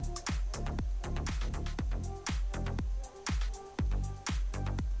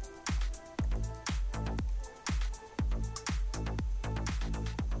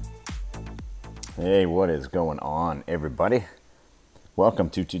Hey, what is going on, everybody? Welcome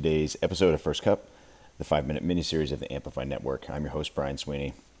to today's episode of First Cup, the 5-minute mini-series of the Amplify Network. I'm your host, Brian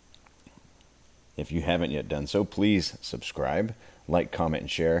Sweeney. If you haven't yet done so, please subscribe, like, comment, and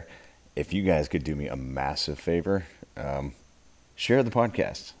share. If you guys could do me a massive favor, share the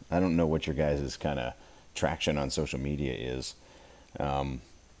podcast. I don't know what your guys' kind of traction on social media is,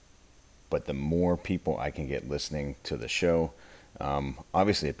 but the more people I can get listening to the show,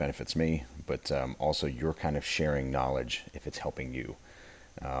 obviously it benefits me, but also you're kind of sharing knowledge if it's helping you.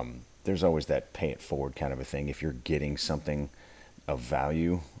 There's always that pay it forward kind of a thing. If you're getting something of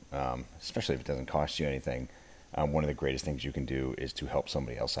value, especially if it doesn't cost you anything, one of the greatest things you can do is to help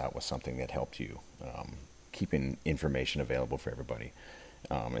somebody else out with something that helped you. Keeping information available for everybody.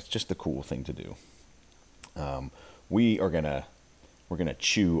 It's just the cool thing to do. We're gonna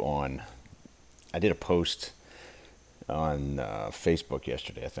chew on. I did a post on Facebook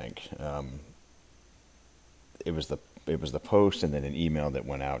yesterday, I think. It was the post and then an email that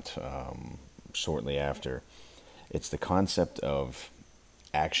went out shortly after. It's the concept of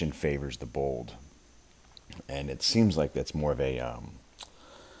action favors the bold, and it seems like that's more of a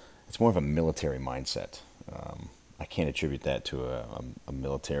military mindset. I can't attribute that to a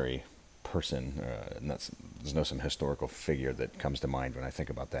military person. There's no some historical figure that comes to mind when I think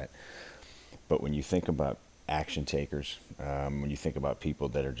about that. But when you think about action takers, when you think about people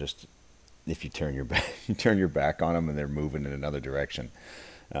that are just, if you turn your back, you turn your back on them and they're moving in another direction.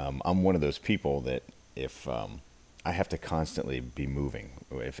 I'm one of those people that if I have to constantly be moving,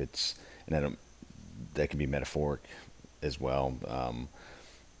 if it's, and I don't, that can be metaphoric as well.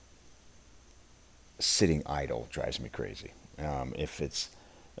 Sitting idle drives me crazy. If it's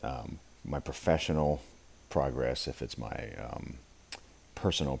my professional progress, if it's my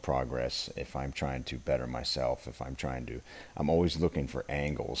personal progress, if I'm trying to better myself, I'm always looking for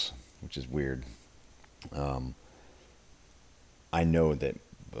angles, which is weird. I know that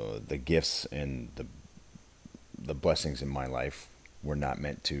the gifts and the blessings in my life were not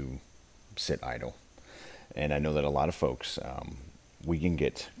meant to sit idle. And I know that a lot of folks, we can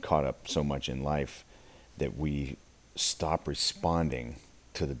get caught up so much in life that we stop responding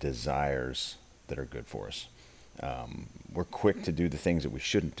to the desires that are good for us. We're quick to do the things that we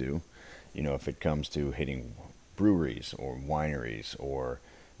shouldn't do. You know, if it comes to hitting breweries or wineries or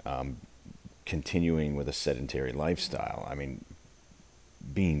continuing with a sedentary lifestyle. I mean,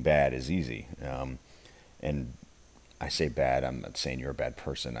 being bad is easy. And I say bad, I'm not saying you're a bad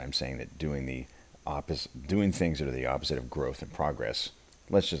person. I'm saying that doing things that are the opposite of growth and progress,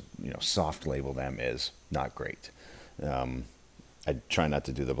 let's just, soft label them as not great. I try not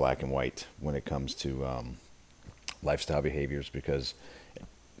to do the black and white when it comes to lifestyle behaviors because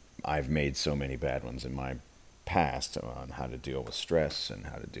I've made so many bad ones in my past on how to deal with stress and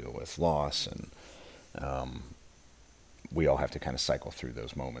how to deal with loss, and we all have to kind of cycle through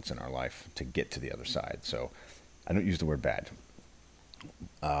those moments in our life to get to the other side. So I don't use the word bad.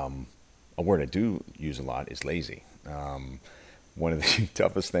 A word I do use a lot is lazy. One of the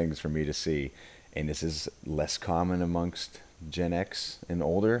toughest things for me to see, and this is less common amongst Gen X and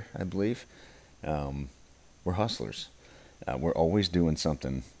older, I believe, we're hustlers. We're always doing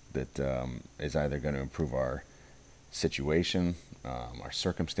something that is either going to improve our situation, our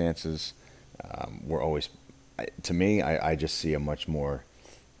circumstances. We're always, to me, I just see a much more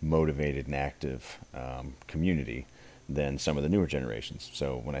motivated and active community than some of the newer generations.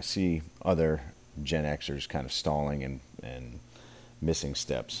 So when I see other Gen Xers kind of stalling and missing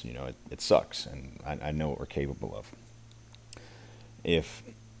steps, it sucks, and I know what we're capable of. If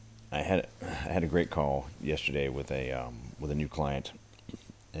I had a great call yesterday with a new client,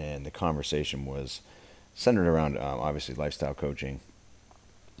 and the conversation was centered around obviously lifestyle coaching,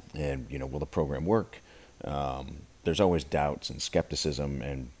 and will the program work? There's always doubts and skepticism,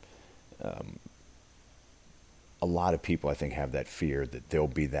 and a lot of people I think have that fear that there'll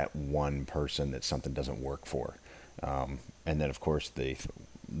be that one person that something doesn't work for, and then of course the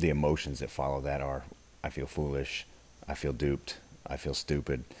emotions that follow that are I feel foolish, I feel duped, I feel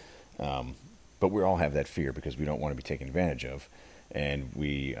stupid. But we all have that fear because we don't want to be taken advantage of, and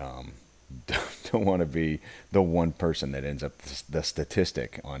we don't want to be the one person that ends up the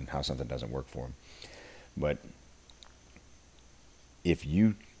statistic on how something doesn't work for them. But if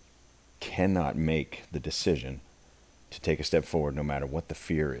you cannot make the decision to take a step forward, no matter what the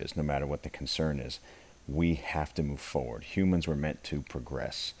fear is, no matter what the concern is, we have to move forward. Humans were meant to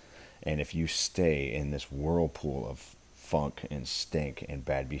progress. And if you stay in this whirlpool of funk and stink and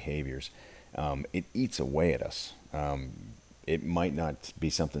bad behaviors, it eats away at us. It might not be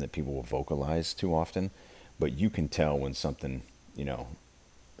something that people will vocalize too often, but you can tell when something,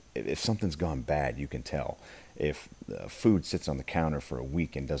 if something's gone bad, you can tell. If food sits on the counter for a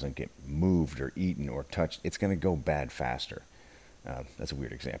week and doesn't get moved or eaten or touched, it's going to go bad faster. That's a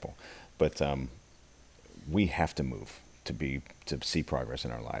weird example, but we have to move to see progress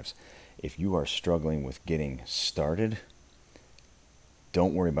in our lives. If you are struggling with getting started,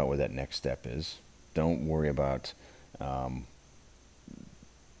 don't worry about where that next step is. Don't worry about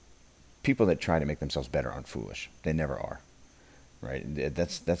people that try to make themselves better aren't foolish. They never are. Right?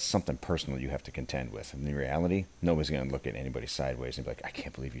 That's something personal you have to contend with. In reality, nobody's going to look at anybody sideways and be like, I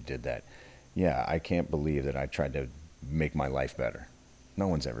can't believe you did that. Yeah, I can't believe that I tried to make my life better. No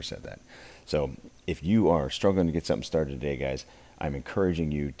one's ever said that. So if you are struggling to get something started today, guys, I'm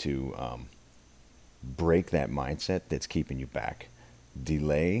encouraging you to break that mindset that's keeping you back.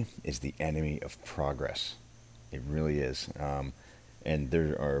 Delay is the enemy of progress. It really is. And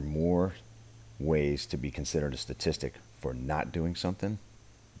there are more ways to be considered a statistic for not doing something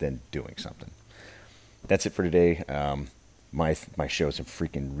than doing something. That's it for today. My shows have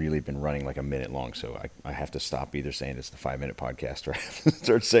freaking really been running like a minute long, so I have to stop either saying it's the 5-minute podcast or I have to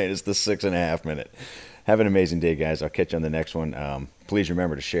start saying it's the 6.5 minute. Have an amazing day, guys. I'll catch you on the next one. Please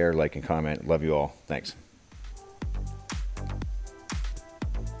remember to share, like, and comment. Love you all. Thanks.